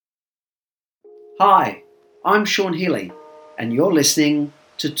Hi, I'm Sean Healy, and you're listening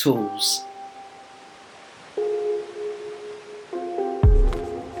to Tools.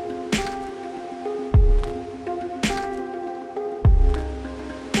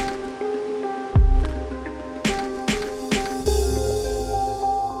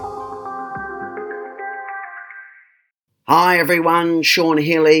 Hi everyone, Sean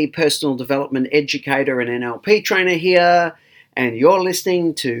Healy, personal development educator and NLP trainer here, and you're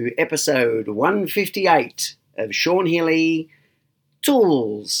listening to episode 158 of Sean Healy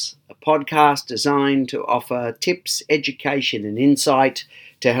Tools, a podcast designed to offer tips, education and insight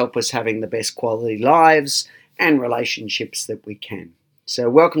to help us having the best quality lives and relationships that we can. So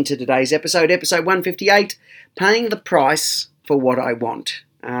welcome to today's episode 158, Paying the Price for What I Want.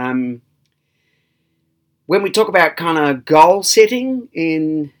 When we talk about kind of goal setting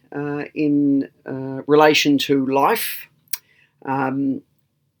in relation to life, I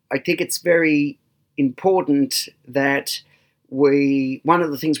think it's very important that one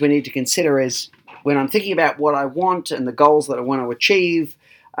of the things we need to consider is when I'm thinking about what I want and the goals that I want to achieve,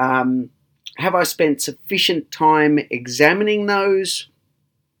 have I spent sufficient time examining those?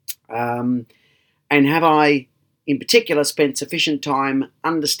 And have I, in particular, spent sufficient time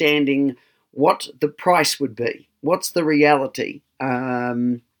understanding what the price would be? What's the reality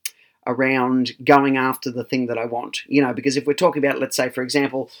around going after the thing that I want? You know, because if we're talking about, let's say, for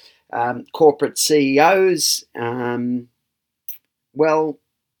example, corporate CEOs, well,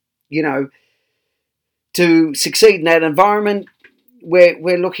 you know, to succeed in that environment,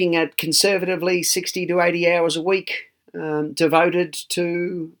 we're looking at conservatively 60 to 80 hours a week devoted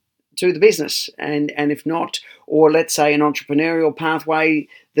to the business, and if not, or let's say an entrepreneurial pathway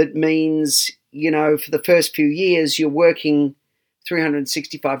that means, you know, for the first few years you're working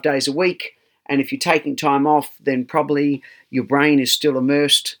 365 days a week, and if you're taking time off, then probably your brain is still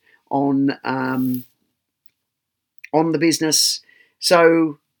immersed on the business.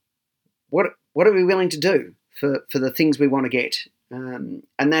 So what are we willing to do for the things we want to get? And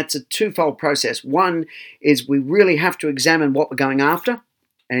that's a twofold process. One is we really have to examine what we're going after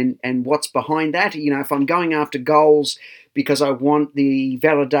and what's behind that. You know, if I'm going after goals because I want the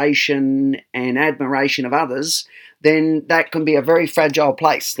validation and admiration of others, then that can be a very fragile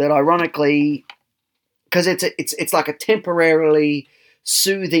place that, ironically, because it's like a temporarily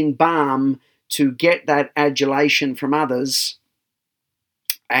soothing balm to get that adulation from others,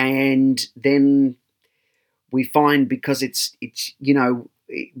 and then we find, because it's you know,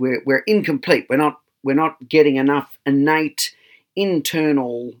 we're incomplete, we're not getting enough innate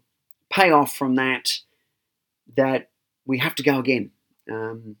internal payoff from that we have to go again.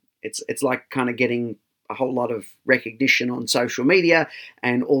 It's like kind of getting a whole lot of recognition on social media,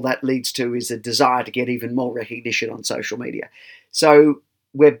 and all that leads to is a desire to get even more recognition on social media. So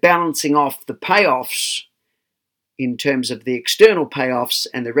we're balancing off the payoffs in terms of the external payoffs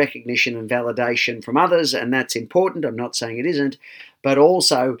and the recognition and validation from others, and that's important. I'm not saying it isn't, but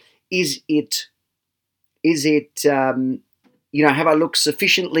also is it you know, have I looked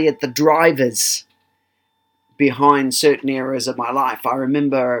sufficiently at the drivers behind certain areas of my life? I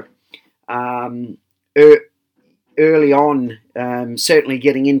remember early on, certainly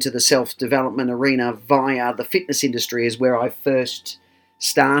getting into the self-development arena via the fitness industry is where I first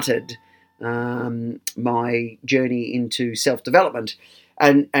started my journey into self-development.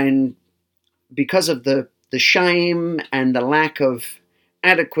 And because of the shame and the lack of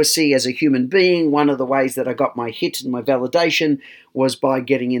adequacy as a human being, one of the ways that I got my hit and my validation was by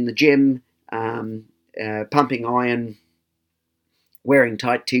getting in the gym, pumping iron, wearing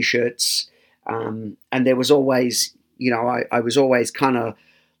tight t-shirts, and there was always, you know, I was always kind of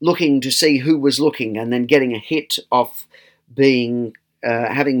looking to see who was looking, and then getting a hit off being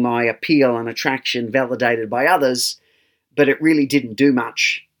having my appeal and attraction validated by others, but it really didn't do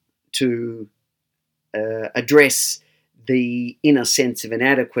much to address the inner sense of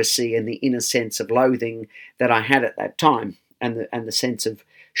inadequacy and the inner sense of loathing that I had at that time, and the sense of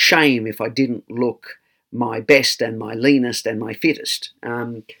shame if I didn't look my best and my leanest and my fittest.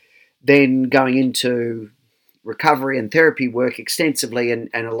 Then going into recovery and therapy work extensively, and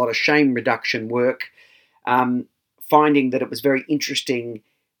a lot of shame reduction work, finding that it was very interesting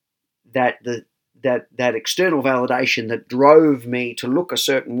that that external validation that drove me to look a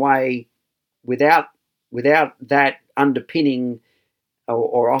certain way, without that underpinning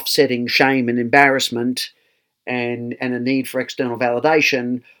or offsetting shame and embarrassment and a need for external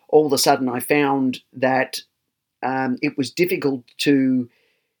validation, all of a sudden I found that it was difficult to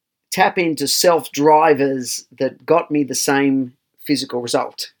tap into self-drivers that got me the same physical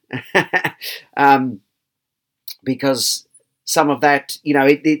result. Because some of that,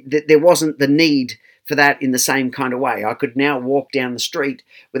 there wasn't the need for that in the same kind of way. I could now walk down the street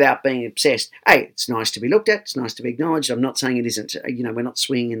without being obsessed. Hey, it's nice to be looked at. It's nice to be acknowledged. I'm not saying it isn't. We're not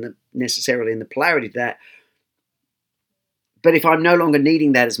swinging necessarily in the polarity to that. But if I'm no longer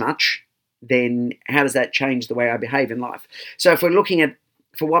needing that as much, then how does that change the way I behave in life? So if we're looking at,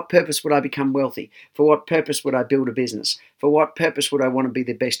 for what purpose would I become wealthy? For what purpose would I build a business? For what purpose would I want to be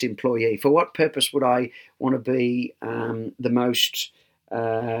the best employee? For what purpose would I want to be the most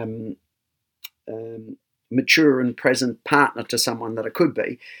mature and present partner to someone that I could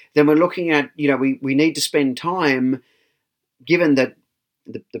be? Then we're looking at, we need to spend time, given that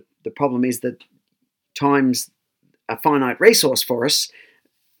the problem is that time's a finite resource for us.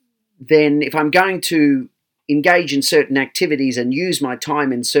 Then if I'm going to engage in certain activities and use my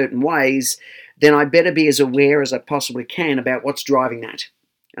time in certain ways, then I better be as aware as I possibly can about what's driving that.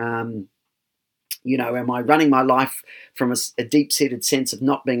 Am I running my life from a deep-seated sense of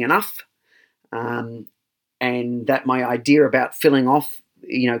not being enough? And that my idea about filling off,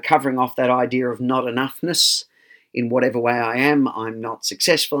 covering off that idea of not enoughness in whatever way I am. I'm not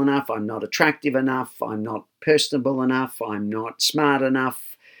successful enough. I'm not attractive enough. I'm not personable enough. I'm not smart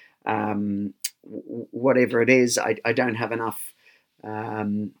enough. Whatever it is, I don't have enough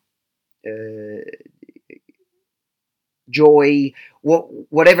joy.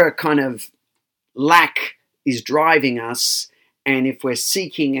 Whatever kind of lack is driving us, and if we're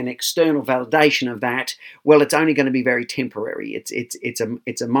seeking an external validation of that, well, it's only going to be very temporary.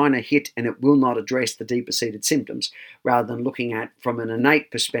 It's a minor hit, and it will not address the deeper seated symptoms. Rather than looking at from an innate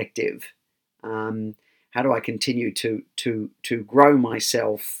perspective, how do I continue to grow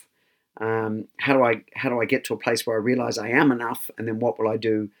myself? How do I get to a place where I realize I am enough, and then what will I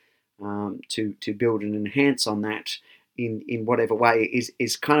do to build and enhance on that in whatever way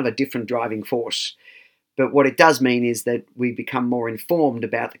is kind of a different driving force. But what it does mean is that we become more informed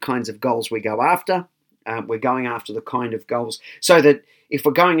about the kinds of goals we go after. We're going after the kind of goals, so that if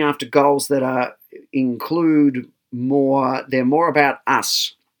we're going after goals that include more, they're more about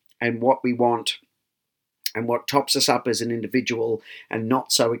us and what we want and what tops us up as an individual, and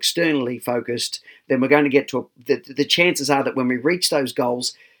not so externally focused, then we're going to get to the chances are that when we reach those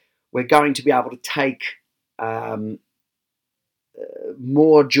goals, we're going to be able to take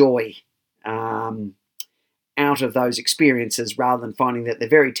more joy out of those experiences, rather than finding that they're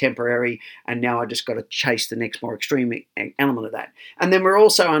very temporary and now I just got to chase the next more extreme element of that. And then we're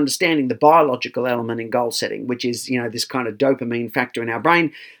also understanding the biological element in goal setting, which is this kind of dopamine factor in our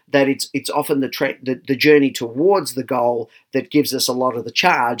brain, that it's often the journey towards the goal that gives us a lot of the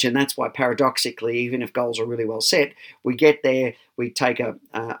charge. And that's why, paradoxically, even if goals are really well set, we get there, we take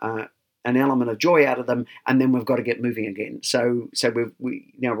an element of joy out of them, and then we've got to get moving again. So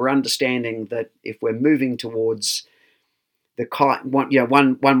we're understanding that if we're moving towards the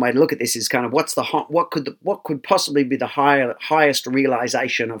one way to look at this is kind of what could possibly be the highest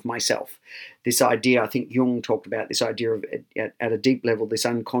realization of myself. This idea, I think Jung talked about this idea of at a deep level, this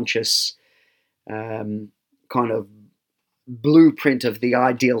unconscious kind of blueprint of the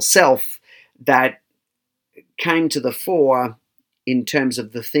ideal self that came to the fore in terms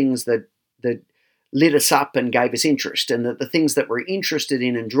of the things that lit us up and gave us interest, and that the things that we're interested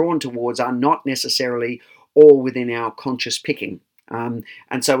in and drawn towards are not necessarily all within our conscious picking. And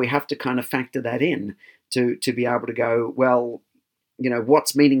so we have to kind of factor that in to be able to go, well,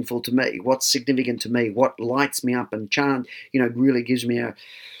 what's meaningful to me, what's significant to me, what lights me up and really gives me a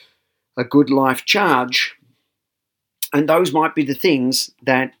good life charge. And those might be the things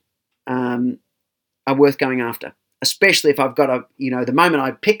that are worth going after, especially if I've got the moment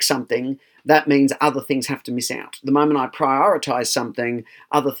I pick something, that means other things have to miss out. The moment I prioritize something,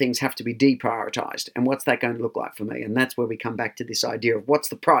 other things have to be deprioritized. And what's that going to look like for me? And that's where we come back to this idea of what's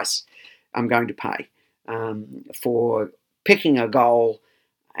the price I'm going to pay for picking a goal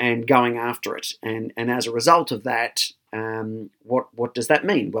and going after it. And as a result of that, what does that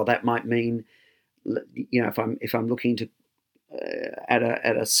mean? Well, that might mean, if I'm looking to at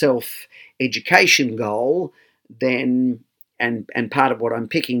a self-education goal, then and part of what I'm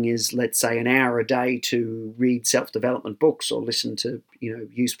picking is, let's say, an hour a day to read self-development books or listen to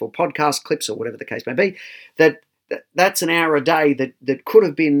useful podcast clips or whatever the case may be, that's an hour a day that could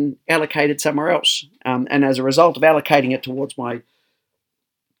have been allocated somewhere else. And as a result of allocating it towards my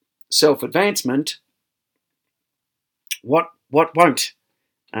self-advancement, what won't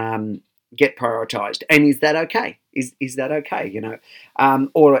get prioritized? And is that okay? Is that okay?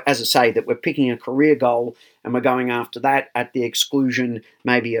 Or as I say, that we're picking a career goal and we're going after that at the exclusion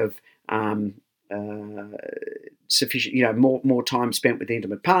maybe of sufficient, more time spent with the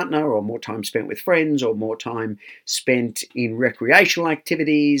intimate partner, or more time spent with friends, or more time spent in recreational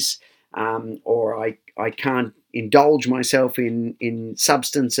activities, or I can't indulge myself in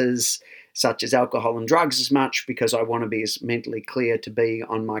substances such as alcohol and drugs as much because I want to be as mentally clear to be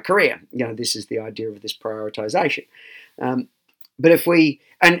on my career. This is the idea of this prioritization. But if we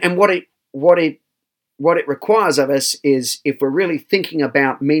and what it requires of us is, if we're really thinking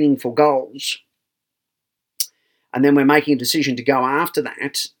about meaningful goals, and then we're making a decision to go after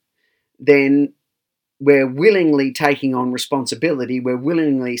that, then we're willingly taking on responsibility. We're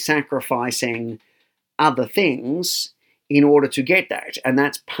willingly sacrificing other things in order to get that. And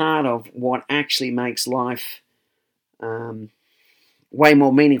that's part of what actually makes life way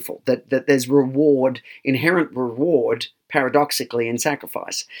more meaningful, that there's inherent reward, paradoxically, in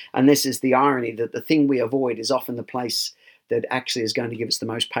sacrifice. And this is the irony, that the thing we avoid is often the place that actually is going to give us the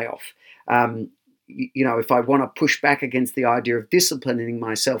most payoff. If I want to push back against the idea of disciplining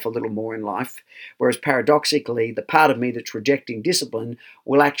myself a little more in life, whereas paradoxically, the part of me that's rejecting discipline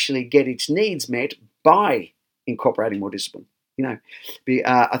will actually get its needs met by incorporating more discipline. I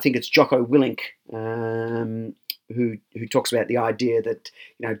think it's Jocko Willink who talks about the idea that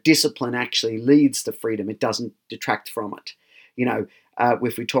discipline actually leads to freedom. It doesn't detract from it.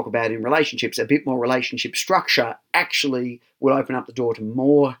 If we talk about in relationships, a bit more relationship structure actually will open up the door to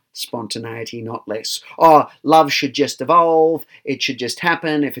more spontaneity, not less. Love should just evolve. It should just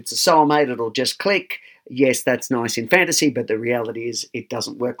happen. If it's a soulmate, it'll just click. Yes, that's nice in fantasy, but the reality is it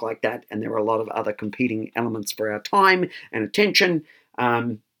doesn't work like that, and there are a lot of other competing elements for our time and attention.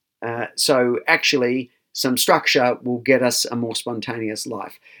 So actually, some structure will get us a more spontaneous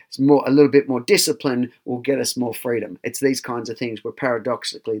life. A little bit more discipline will get us more freedom. It's these kinds of things where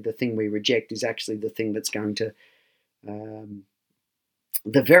paradoxically the thing we reject is actually the thing that's going to,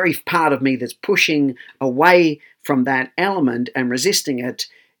 the very part of me that's pushing away from that element and resisting it,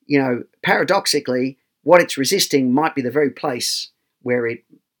 paradoxically, what it's resisting might be the very place where it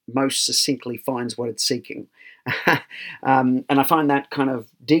most succinctly finds what it's seeking. And I find that kind of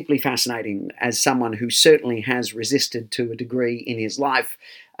deeply fascinating as someone who certainly has resisted to a degree in his life,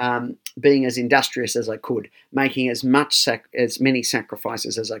 being as industrious as I could, making as many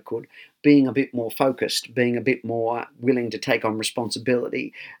sacrifices as I could, being a bit more focused, being a bit more willing to take on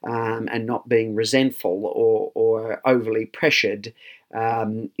responsibility, and not being resentful or overly pressured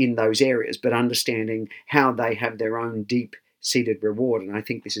in those areas, but understanding how they have their own deep-seated reward. And I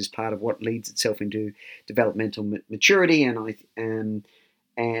think this is part of what leads itself into developmental maturity. And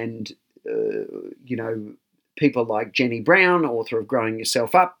people like Jenny Brown, author of Growing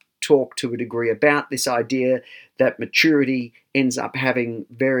Yourself Up, talk to a degree about this idea that maturity ends up having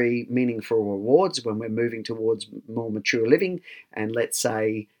very meaningful rewards when we're moving towards more mature living, and let's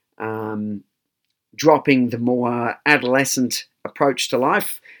say dropping the more adolescent approach to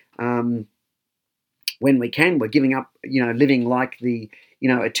life. When we can, we're giving up, living like the,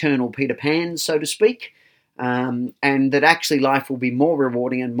 eternal Peter Pan, so to speak, and that actually life will be more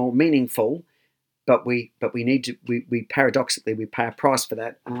rewarding and more meaningful. But we need to, we paradoxically, we pay a price for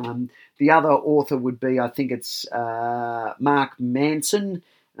that. The other author would be, I think it's Mark Manson,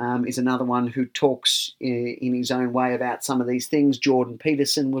 is another one who talks in his own way about some of these things. Jordan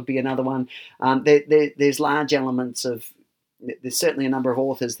Peterson would be another one. There's large elements of, there's certainly a number of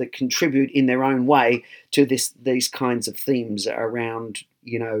authors that contribute in their own way to these kinds of themes around,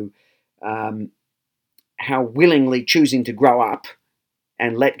 how willingly choosing to grow up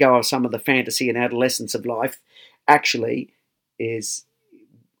and let go of some of the fantasy and adolescence of life actually is,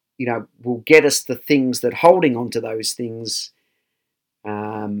 will get us the things that holding on to those things,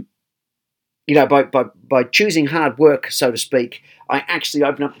 by choosing hard work, so to speak, I actually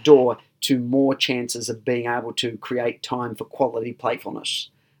open up the door to more chances of being able to create time for quality playfulness,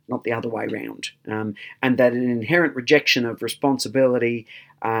 not the other way around. And that an inherent rejection of responsibility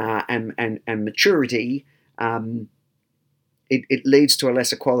and maturity, it leads to a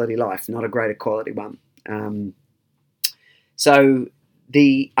lesser quality life, not a greater quality one. So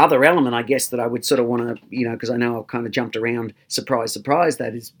the other element, I guess, that I would sort of want to, because I know I've kind of jumped around, surprise,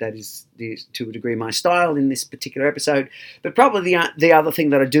 that is to a degree my style in this particular episode. But probably the other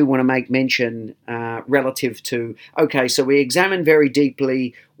thing that I do want to make mention relative to, okay, so we examine very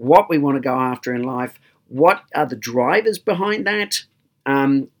deeply what we want to go after in life, what are the drivers behind that,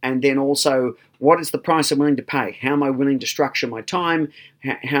 and then also what is the price I'm willing to pay? How am I willing to structure my time?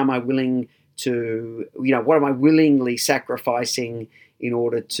 How am I willing to, what am I willingly sacrificing in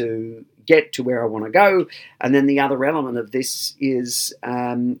order to get to where I want to go? And then the other element of this is,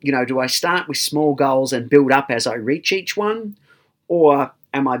 do I start with small goals and build up as I reach each one? Or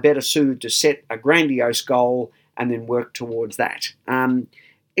am I better suited to set a grandiose goal and then work towards that.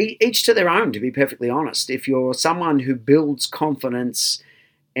 Each to their own, to be perfectly honest. If you're someone who builds confidence,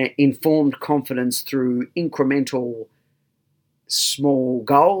 informed confidence through incremental small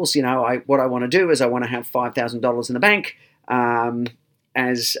goals, what I want to do is I want to have $5,000 in the bank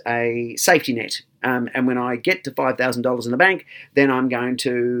as a safety net. And when I get to $5,000 in the bank, then I'm going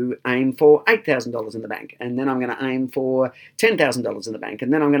to aim for $8,000 in the bank. And then I'm going to aim for $10,000 in the bank.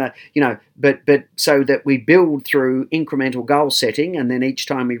 And then I'm going to, but so that we build through incremental goal setting. And then each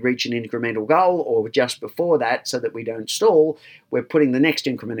time we reach an incremental goal, or just before that, so that we don't stall, we're putting the next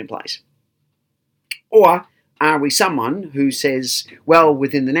increment in place. Or are we someone who says, well,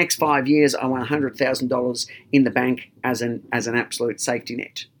 within the next 5 years, I want $100,000 in the bank as an absolute safety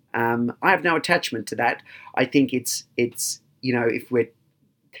net? I have no attachment to that. I think it's this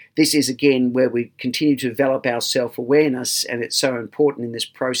is again where we continue to develop our self-awareness, and it's so important in this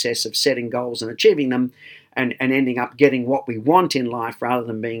process of setting goals and achieving them, and ending up getting what we want in life rather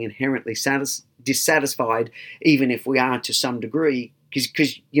than being inherently dissatisfied, even if we are to some degree,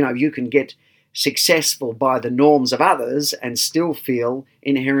 because you can get successful by the norms of others and still feel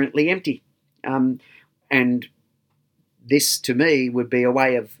inherently empty. And this, to me, would be a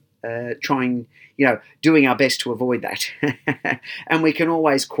way of doing our best to avoid that. And we can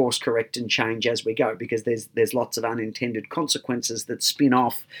always course correct and change as we go, because there's lots of unintended consequences that spin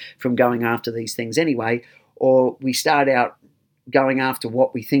off from going after these things anyway. Or we start out going after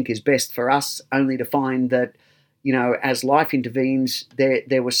what we think is best for us, only to find that, as life intervenes,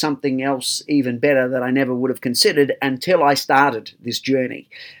 there was something else even better that I never would have considered until I started this journey.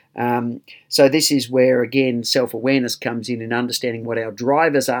 So this is where, again, self-awareness comes in, and understanding what our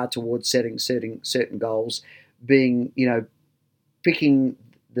drivers are towards setting certain goals, being, picking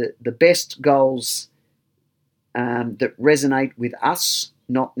the best goals that resonate with us,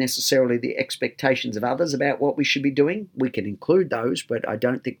 not necessarily the expectations of others about what we should be doing. We can include those, but I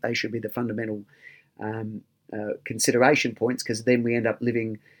don't think they should be the fundamental consideration points, because then we end up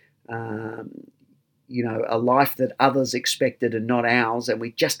living a life that others expected and not ours, and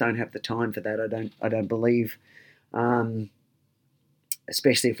we just don't have the time for that. I don't believe,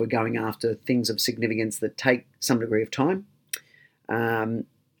 especially if we're going after things of significance that take some degree of time. And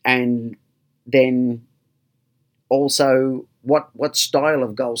then also, what style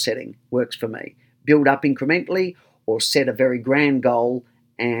of goal setting works for me? Build up incrementally, or set a very grand goal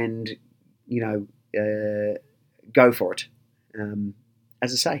and go for it.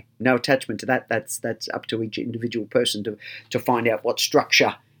 As I say, no attachment to that. That's up to each individual person to find out what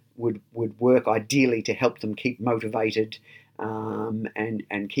structure would work ideally to help them keep motivated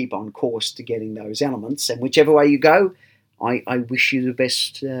and keep on course to getting those elements. And whichever way you go, I wish you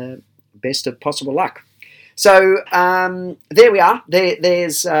the best of possible luck. So there we are.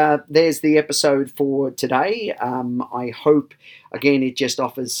 There's the episode for today. I hope, again, it just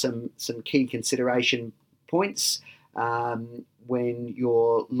offers some key consideration points when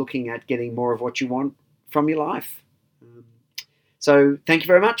you're looking at getting more of what you want from your life. So thank you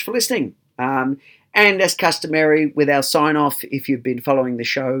very much for listening. And as customary with our sign-off, if you've been following the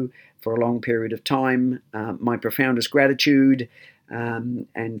show for a long period of time, my profoundest gratitude,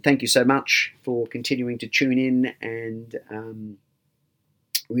 and thank you so much for continuing to tune in, and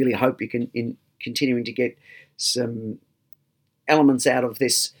really hope you can continuing to get some elements out of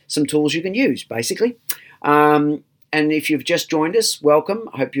this, some tools you can use, basically. And if you've just joined us, welcome.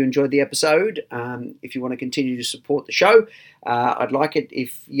 I hope you enjoyed the episode. If you want to continue to support the show, I'd like it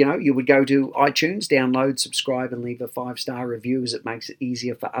if you would go to iTunes, download, subscribe, and leave a 5-star review, as it makes it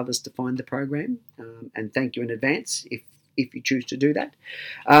easier for others to find the program. And thank you in advance if you choose to do that.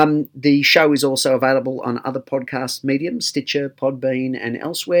 The show is also available on other podcast mediums, Stitcher, Podbean, and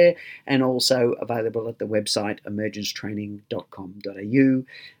elsewhere, and also available at the website emergencetraining.com.au.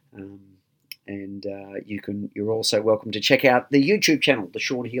 And you're also welcome to check out the YouTube channel, the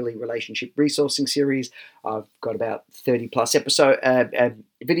Sean Healy Relationship Resourcing Series. I've got about 30 plus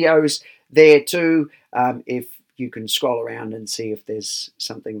videos there too. If you can scroll around and see if there's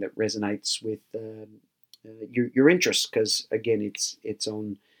something that resonates with your interests, because again, it's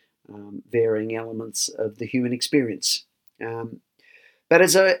on varying elements of the human experience. But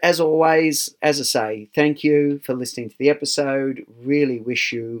as always, as I say, thank you for listening to the episode. Really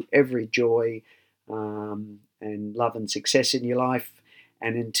wish you every joy and love and success in your life.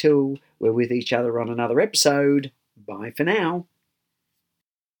 And until we're with each other on another episode, bye for now.